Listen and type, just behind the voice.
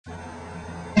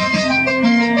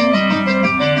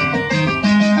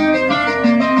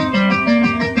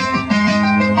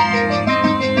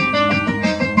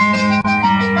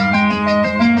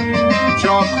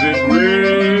Chocolate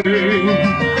rain.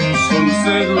 Some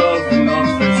said love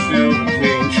enough to feel the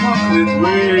pain. Chocolate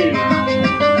rain.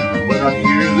 When I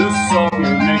hear this song,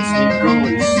 it makes me go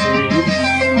insane.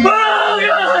 Oh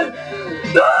God!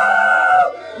 No!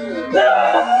 No!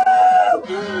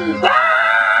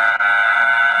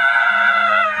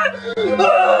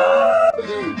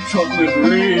 Chocolate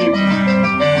rain.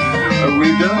 I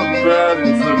wake up bad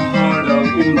and flip hard out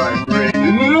in my brain.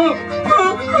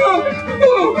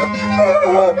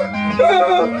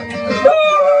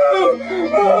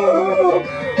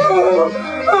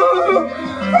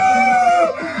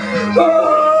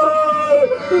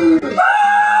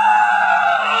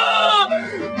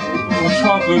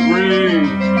 Chocolate rain.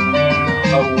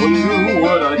 I wonder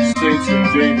what I'd say to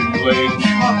David Blaine.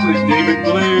 Chocolate David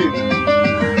Blaine.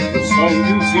 The song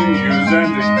continues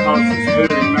and it causes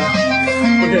very mad.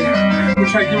 Okay, I'm gonna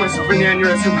try to give myself an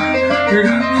aneurysm. Here we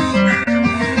go.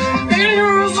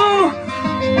 Aneurysm!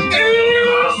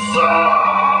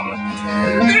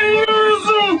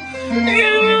 Aneurysm!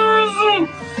 Aneurysm!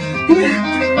 Aneurysm!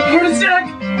 Heart attack!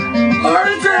 Heart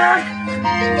attack!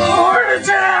 Heart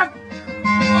attack!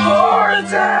 Heart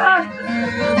attack!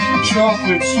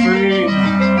 Chocolate stream.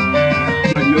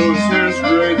 My nose hair's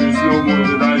gray, there's no more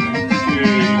that I can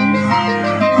gain.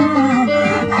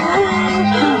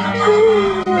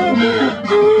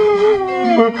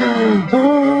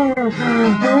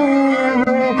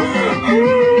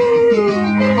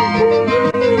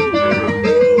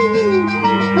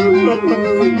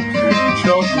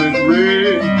 Chocolate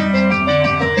rain.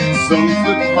 Some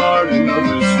flip hard and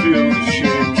others feel the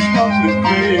shame. Chocolate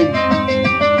pain.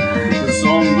 The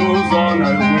song goes on, I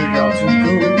wake out to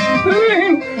go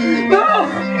pain. No!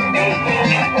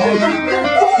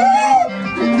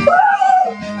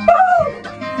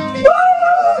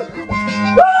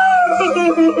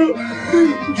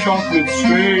 Chocolate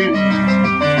strain.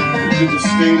 The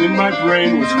disdain in my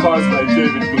brain was caused by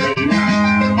David Blaine.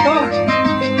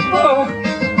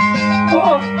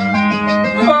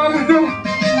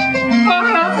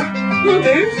 No,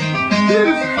 Dave.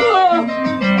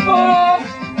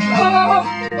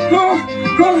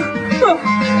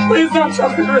 Please not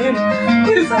chocolate rain.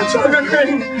 Please not chocolate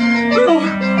rain. No,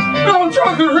 no,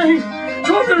 chocolate rain.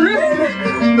 Chocolate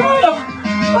rain. No.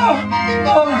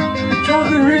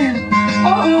 Chocolate rain.